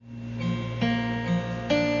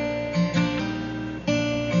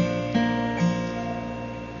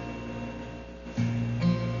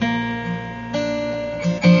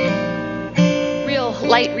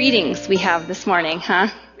light readings we have this morning, huh?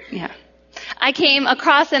 Yeah. I came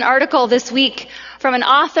across an article this week from an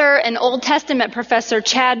author and Old Testament professor,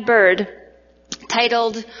 Chad Bird,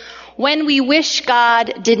 titled, "When We Wish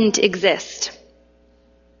God Didn't Exist."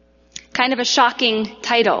 Kind of a shocking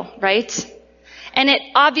title, right? And it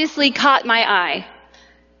obviously caught my eye.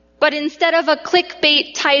 But instead of a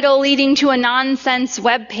clickbait title leading to a nonsense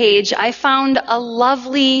webpage, I found a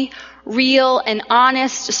lovely, real, and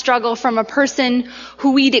honest struggle from a person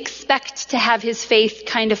who we'd expect to have his faith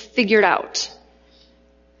kind of figured out.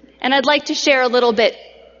 And I'd like to share a little bit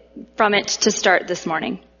from it to start this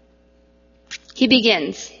morning. He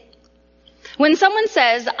begins, "When someone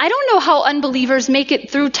says, 'I don't know how unbelievers make it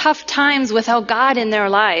through tough times without God in their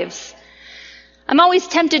lives,' I'm always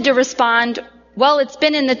tempted to respond, 'Well, it's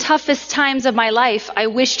been in the toughest times of my life I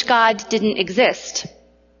wished God didn't exist.'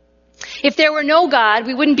 If there were no God,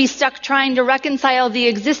 we wouldn't be stuck trying to reconcile the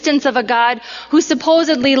existence of a God who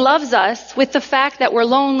supposedly loves us with the fact that we're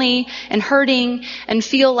lonely and hurting and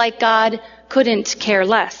feel like God couldn't care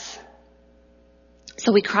less.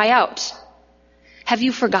 So we cry out, 'Have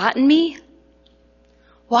you forgotten me?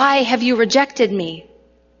 Why have you rejected me?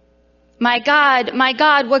 My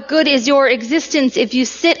God, what good is your existence if you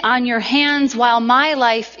sit on your hands while my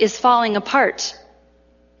life is falling apart?'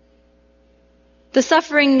 The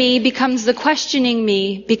suffering me becomes the questioning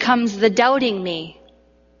me, becomes the doubting me.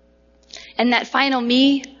 And that final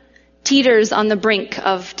me teeters on the brink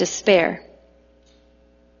of despair."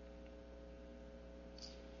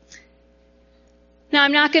 Now,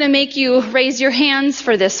 I'm not going to make you raise your hands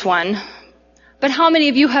for this one, but how many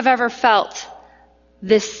of you have ever felt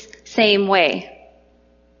this same way?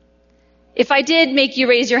 If I did make you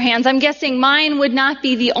raise your hands, I'm guessing mine would not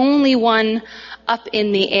be the only one up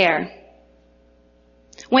in the air.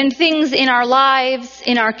 When things in our lives,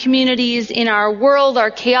 in our communities, in our world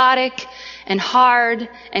are chaotic and hard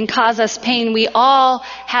and cause us pain, we all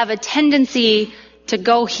have a tendency to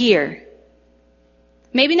go here.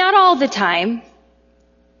 Maybe not all the time,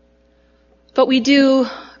 but we do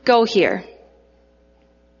go here.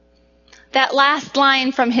 That last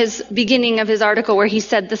line from his beginning of his article where he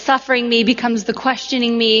said, "The suffering me becomes the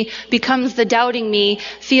questioning me, becomes the doubting me,"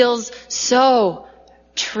 feels so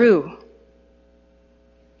true.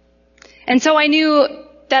 And so I knew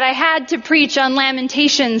that I had to preach on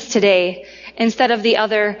Lamentations today instead of the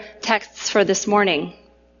other texts for this morning.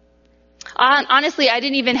 Honestly, I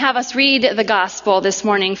didn't even have us read the gospel this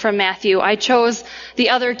morning from Matthew. I chose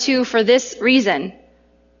the other two for this reason.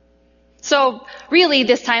 So really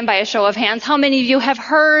this time by a show of hands, how many of you have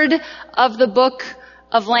heard of the book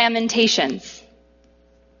of Lamentations?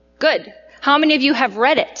 Good. How many of you have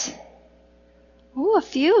read it? Ooh, a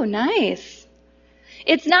few. Nice.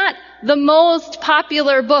 It's not the most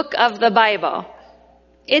popular book of the Bible.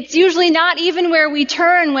 It's usually not even where we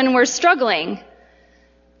turn when we're struggling.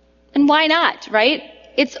 And why not, right?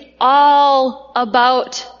 It's all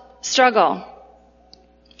about struggle.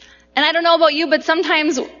 And I don't know about you, but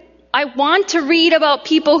sometimes I want to read about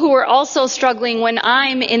people who are also struggling when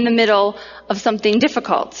I'm in the middle of something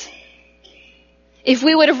difficult. If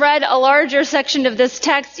we would have read a larger section of this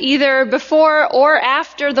text either before or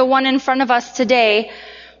after the one in front of us today,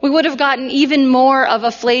 we would have gotten even more of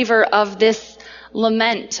a flavor of this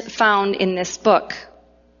lament found in this book.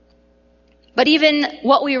 But even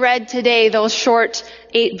what we read today, those short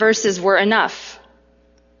 8 verses, were enough.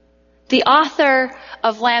 The author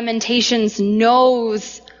of Lamentations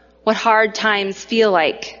knows what hard times feel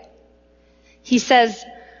like. He says,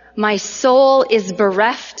 "My soul is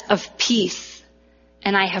bereft of peace,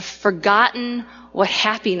 and I have forgotten what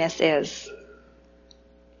happiness is."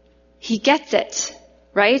 He gets it,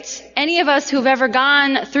 right? Any of us who've ever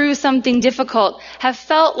gone through something difficult have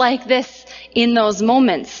felt like this in those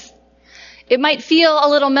moments. It might feel a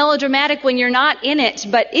little melodramatic when you're not in it,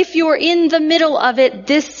 but if you're in the middle of it,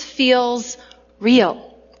 this feels real.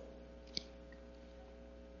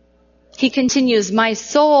 He continues, "My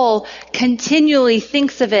soul continually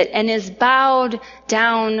thinks of it and is bowed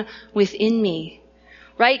down within me."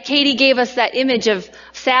 Right? Katie gave us that image of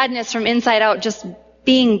sadness from Inside Out, just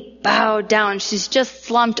being bowed down. She's just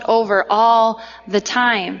slumped over all the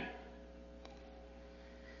time.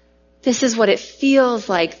 This is what it feels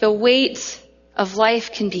like. The weight of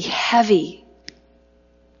life can be heavy.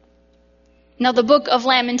 Now, the book of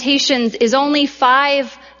Lamentations is only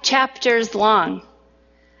 5 chapters long.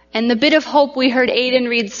 And the bit of hope we heard Aiden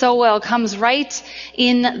read so well comes right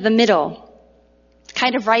in the middle.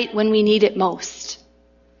 Kind of right when we need it most.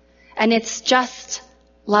 And it's just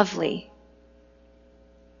lovely.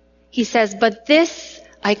 He says, "But this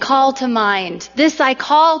I call to mind. This I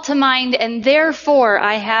call to mind, and therefore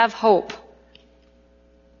I have hope.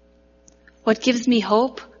 What gives me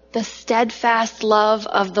hope? The steadfast love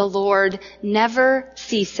of the Lord never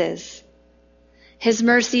ceases. His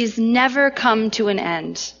mercies never come to an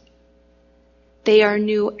end. They are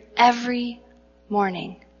new every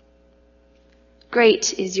morning.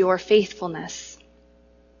 Great is your faithfulness.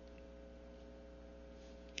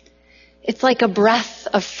 It's like a breath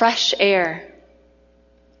of fresh air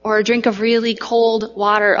or a drink of really cold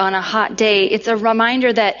water on a hot day. It's a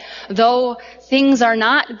reminder that though things are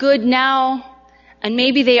not good now, and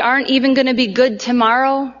maybe they aren't even going to be good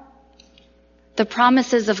tomorrow, the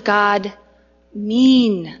promises of God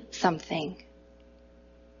mean something.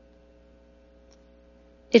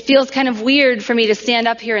 It feels kind of weird for me to stand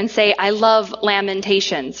up here and say, I love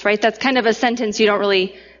Lamentations, right? That's kind of a sentence you don't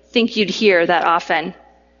really think you'd hear that often.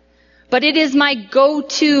 But it is my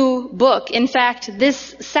go-to book. In fact,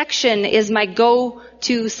 this section is my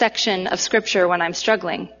go-to section of Scripture when I'm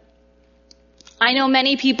struggling. I know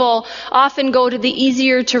many people often go to the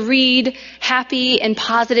easier to read, happy, and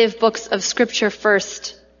positive books of Scripture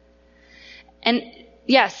first. And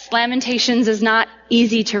yes, Lamentations is not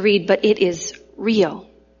easy to read, but it is real.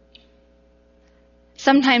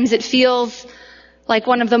 Sometimes it feels like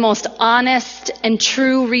one of the most honest and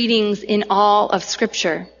true readings in all of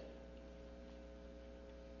Scripture.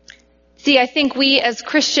 See, I think we as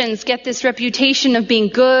Christians get this reputation of being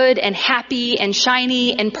good and happy and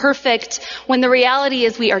shiny and perfect when the reality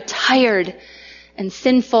is we are tired and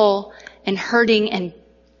sinful and hurting and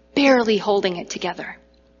barely holding it together.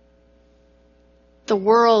 The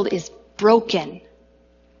world is broken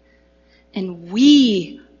and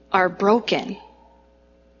we are broken.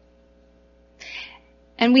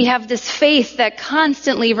 And we have this faith that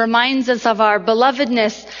constantly reminds us of our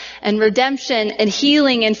belovedness and redemption and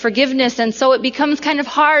healing and forgiveness. And so it becomes kind of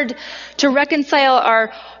hard to reconcile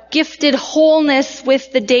our gifted wholeness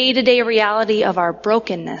with the day-to-day reality of our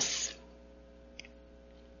brokenness.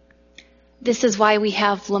 This is why we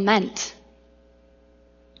have lament.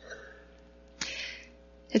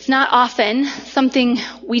 It's not often something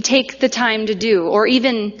we take the time to do or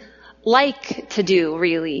even like to do,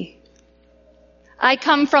 really. I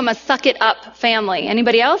come from a suck it up family.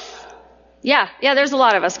 Anybody else? Yeah, there's a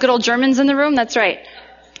lot of us. Good old Germans in the room. That's right.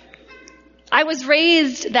 I was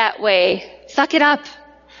raised that way. Suck it up.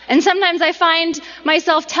 And sometimes I find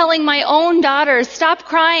myself telling my own daughter, stop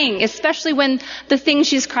crying, especially when the thing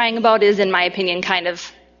she's crying about is, in my opinion, kind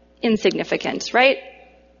of insignificant, right?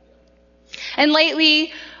 And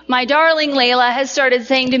lately, my darling Layla has started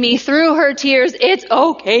saying to me through her tears, it's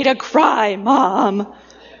okay to cry, Mom.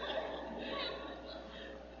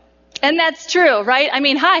 And that's true, right? I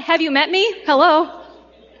mean, hi, have you met me? Hello.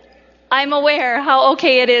 I'm aware how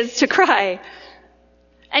okay it is to cry.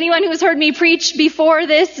 Anyone who's heard me preach before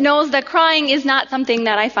this knows that crying is not something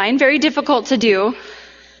that I find very difficult to do.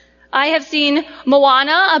 I have seen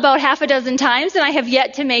Moana about half a dozen times, and I have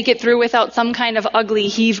yet to make it through without some kind of ugly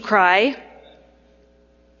heave cry.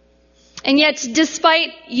 And yet,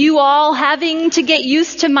 despite you all having to get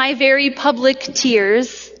used to my very public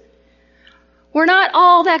tears, we're not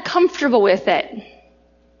all that comfortable with it.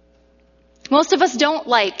 Most of us don't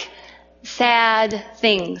like sad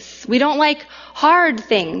things. We don't like hard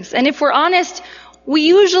things. And if we're honest, we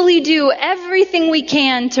usually do everything we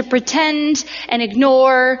can to pretend and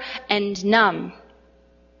ignore and numb.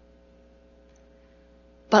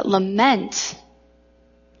 But lament,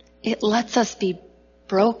 it lets us be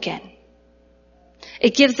broken.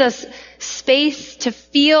 It gives us space to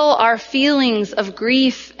feel our feelings of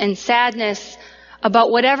grief and sadness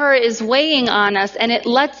about whatever is weighing on us, and it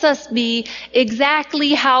lets us be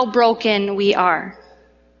exactly how broken we are.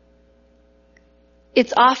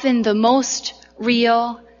 It's often the most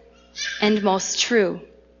real and most true.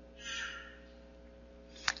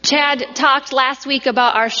 Chad talked last week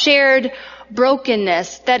about our shared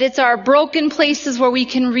brokenness, that it's our broken places where we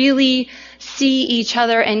can really see each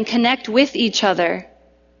other and connect with each other.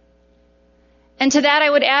 And to that I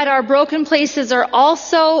would add our broken places are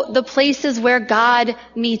also the places where God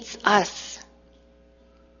meets us.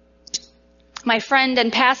 My friend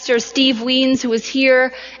and pastor Steve Weens, who was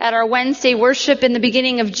here at our Wednesday worship in the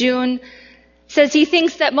beginning of June, says he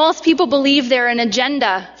thinks that most people believe they're an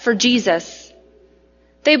agenda for Jesus.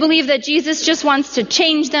 They believe that Jesus just wants to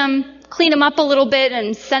change them, clean them up a little bit,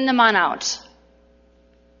 and send them on out.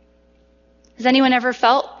 Has anyone ever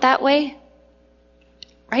felt that way?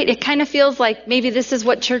 Right? It kind of feels like maybe this is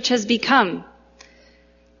what church has become.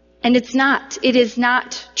 And it's not. It is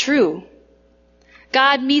not true.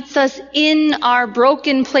 God meets us in our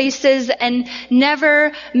broken places and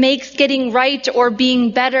never makes getting right or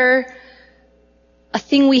being better a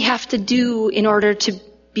thing we have to do in order to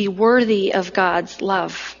be worthy of God's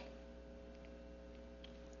love.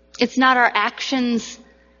 It's not our actions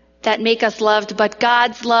that make us loved, but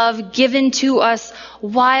God's love given to us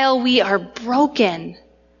while we are broken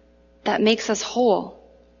that makes us whole.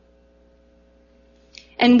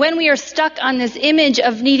 And when we are stuck on this image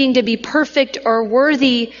of needing to be perfect or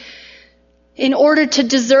worthy in order to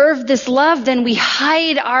deserve this love, then we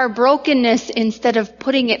hide our brokenness instead of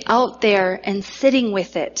putting it out there and sitting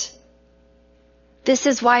with it. This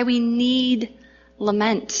is why we need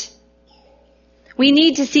lament. We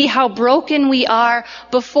need to see how broken we are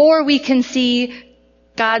before we can see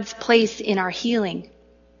God's place in our healing.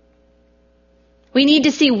 We need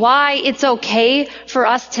to see why it's okay for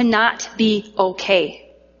us to not be okay.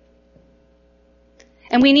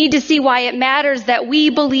 And we need to see why it matters that we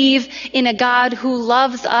believe in a God who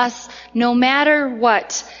loves us no matter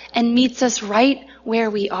what and meets us right where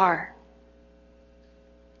we are.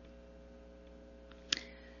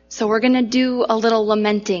 So we're going to do a little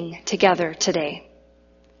lamenting together today.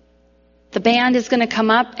 The band is going to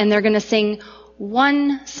come up and they're going to sing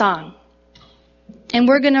one song. And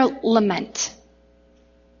we're going to lament.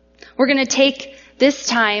 We're going to take this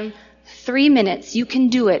time 3 minutes. You can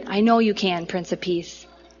do it. I know you can, Prince of Peace.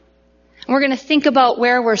 And we're going to think about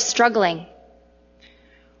where we're struggling,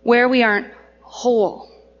 where we aren't whole,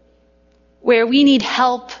 where we need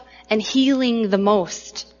help and healing the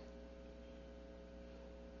most.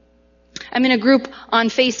 I'm in a group on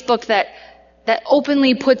Facebook that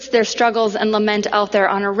openly puts their struggles and lament out there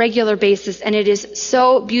on a regular basis, and it is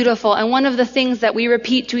so beautiful. And one of the things that we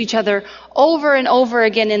repeat to each other over and over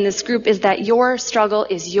again in this group is that your struggle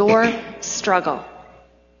is your struggle.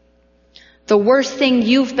 The worst thing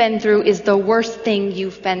you've been through is the worst thing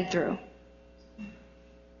you've been through.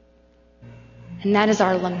 And that is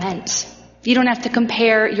our lament. You don't have to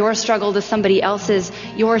compare your struggle to somebody else's.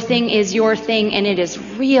 Your thing is your thing, and it is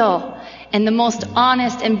real. And the most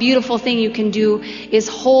honest and beautiful thing you can do is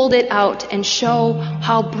hold it out and show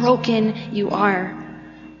how broken you are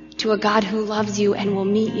to a God who loves you and will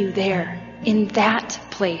meet you there in that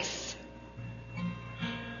place.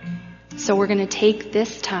 So we're going to take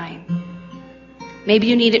this time. Maybe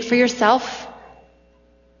you need it for yourself.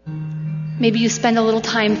 Maybe you spend a little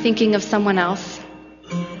time thinking of someone else.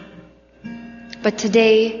 But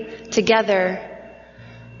today, together,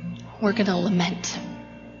 we're going to lament.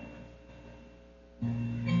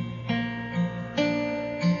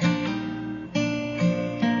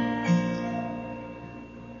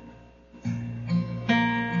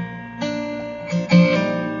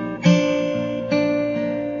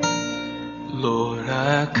 Lord,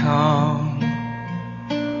 I come,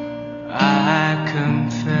 I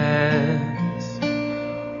confess,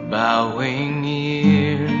 bowing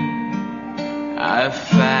here, I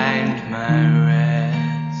find my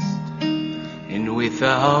rest, and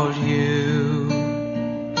without you,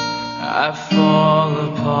 I fall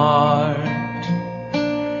apart.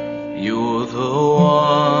 You're the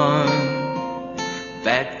one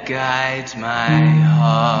that guides my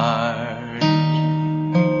heart.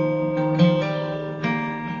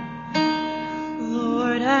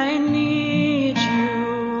 I need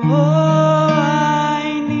you, oh,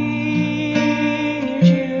 I need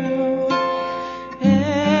you.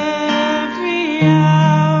 Every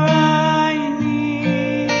hour I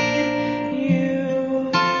need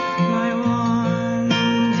you. My one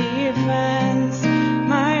defense,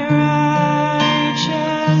 my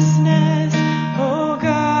righteousness. Oh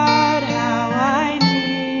God, how I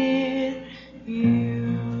need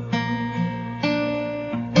you.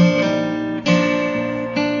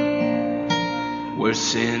 Where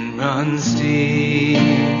sin runs deep,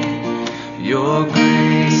 your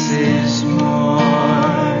grace is more.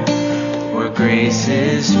 Where grace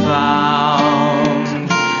is found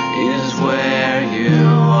is where you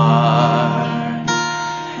are.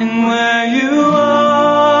 And where you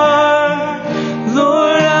are,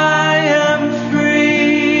 Lord, I am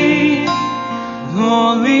free.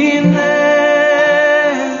 Loneliness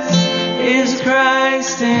is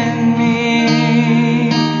Christ in me.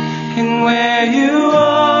 And where you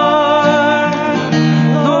are,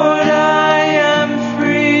 Lord, I am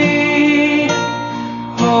free.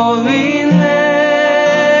 Holiness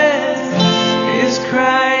is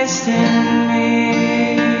Christ in me.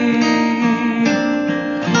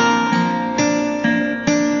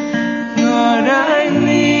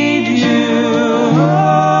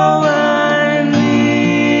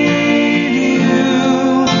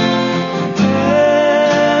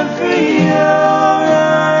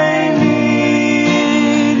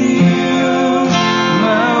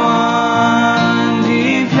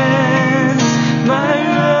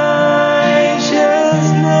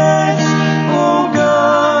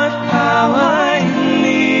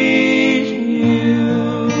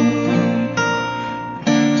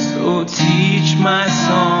 my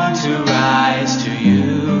song to rise to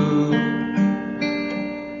you.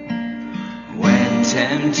 When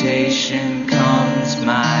temptation comes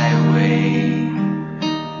my way,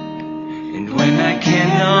 and when I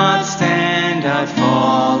cannot stand, I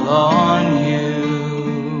fall on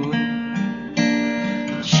you.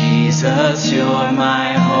 Jesus, you're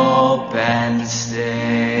my hope and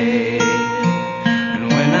stay. And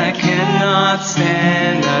when I cannot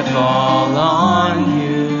stand, I fall on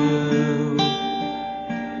you.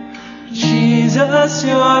 Jesus,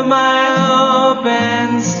 you're my hope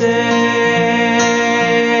and stay.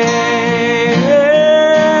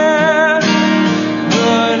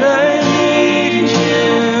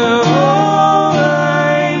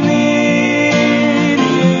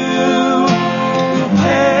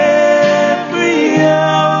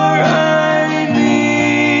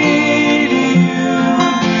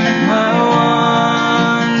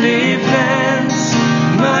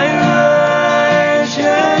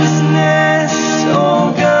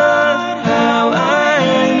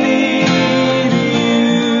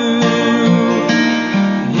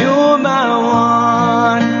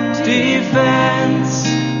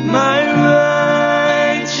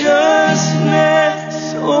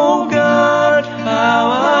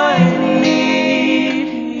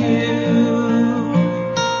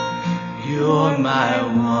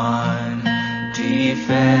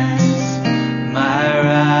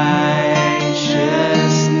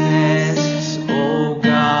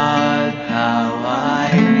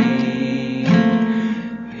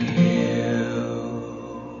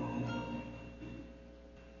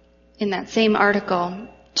 In that same article,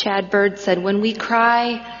 Chad Bird said, when we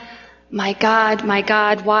cry, my God,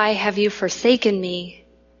 why have you forsaken me?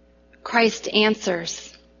 Christ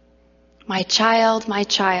answers, my child,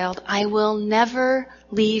 I will never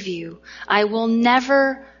leave you. I will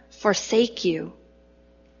never forsake you.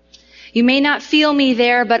 You may not feel me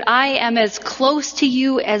there, but I am as close to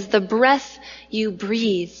you as the breath you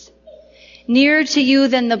breathe. Nearer to you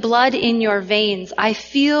than the blood in your veins. I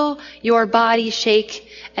feel your body shake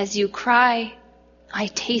as you cry. I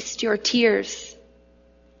taste your tears.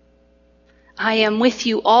 I am with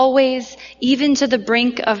you always, even to the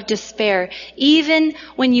brink of despair. Even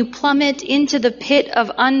when you plummet into the pit of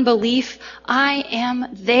unbelief, I am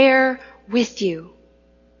there with you.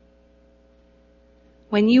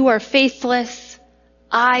 When you are faithless,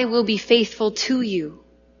 I will be faithful to you.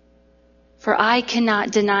 For I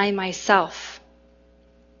cannot deny myself.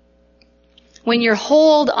 When your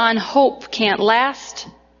hold on hope can't last,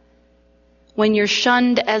 when you're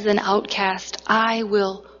shunned as an outcast, I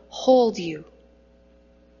will hold you.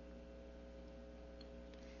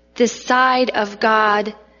 This side of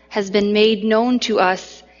God has been made known to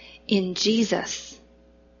us in Jesus.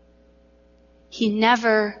 He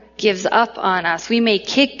never gives up on us. We may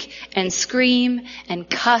kick and scream and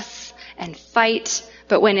cuss and fight,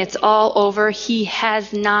 but when it's all over, He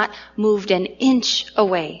has not moved an inch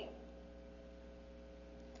away.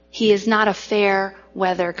 He is not a fair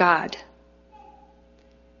weather God.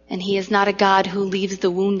 And He is not a God who leaves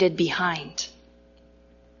the wounded behind.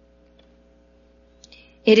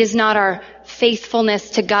 It is not our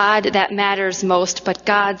faithfulness to God that matters most, but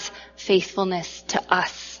God's faithfulness to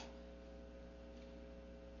us.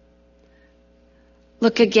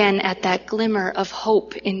 Look again at that glimmer of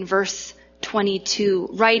hope in verse 22.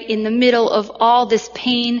 Right in the middle of all this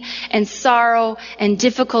pain and sorrow and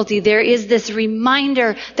difficulty, there is this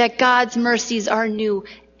reminder that God's mercies are new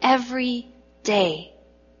every day.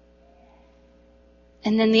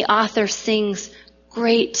 And then the author sings,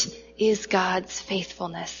 great is God's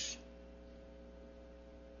faithfulness.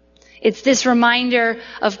 It's this reminder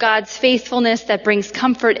of God's faithfulness that brings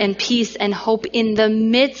comfort and peace and hope in the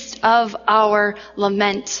midst of our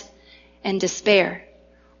lament and despair.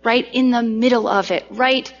 Right in the middle of it,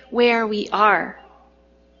 right where we are.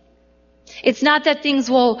 It's not that things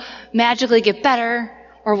will magically get better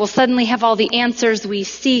or we'll suddenly have all the answers we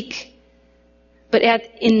seek. But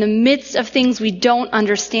in the midst of things we don't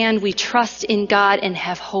understand, we trust in God and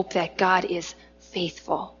have hope that God is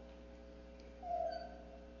faithful.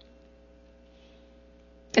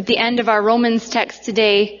 At the end of our Romans text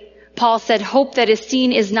today, Paul said, hope that is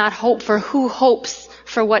seen is not hope, for who hopes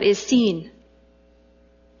for what is seen?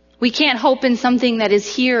 We can't hope in something that is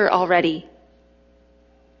here already.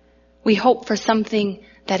 We hope for something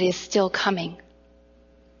that is still coming.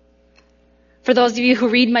 For those of you who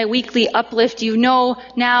read my weekly uplift, you know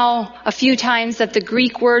now a few times that the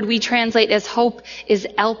Greek word we translate as hope is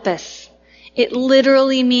elpis. It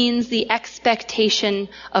literally means the expectation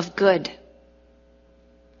of good.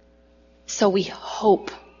 So we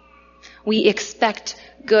hope. We expect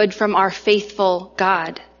good from our faithful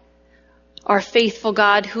God. our faithful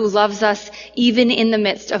God who loves us even in the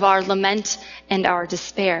midst of our lament and our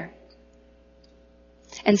despair.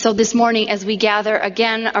 And so this morning, as we gather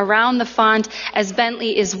again around the font, as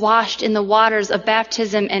Bentley is washed in the waters of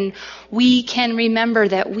baptism, and we can remember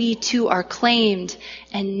that we too are claimed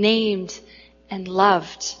and named and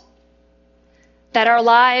loved. That our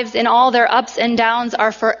lives in all their ups and downs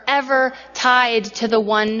are forever tied to the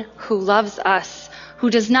one who loves us, who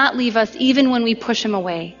does not leave us even when we push him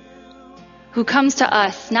away, who comes to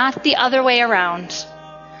us, not the other way around,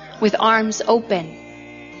 with arms open,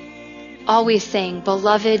 always saying,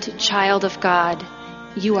 "Beloved child of God,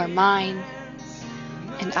 you are mine,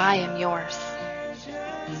 and I am yours.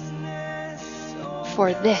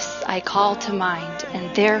 For this I call to mind,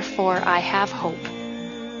 and therefore I have hope.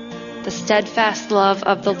 The steadfast love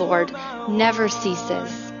of the Lord never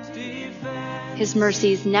ceases. His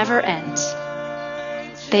mercies never end.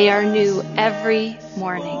 They are new every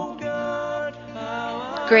morning.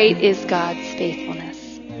 Great is God's faithfulness."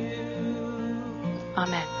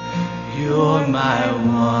 Amen. You're my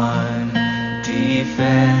one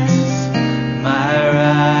defense, my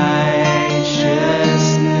right.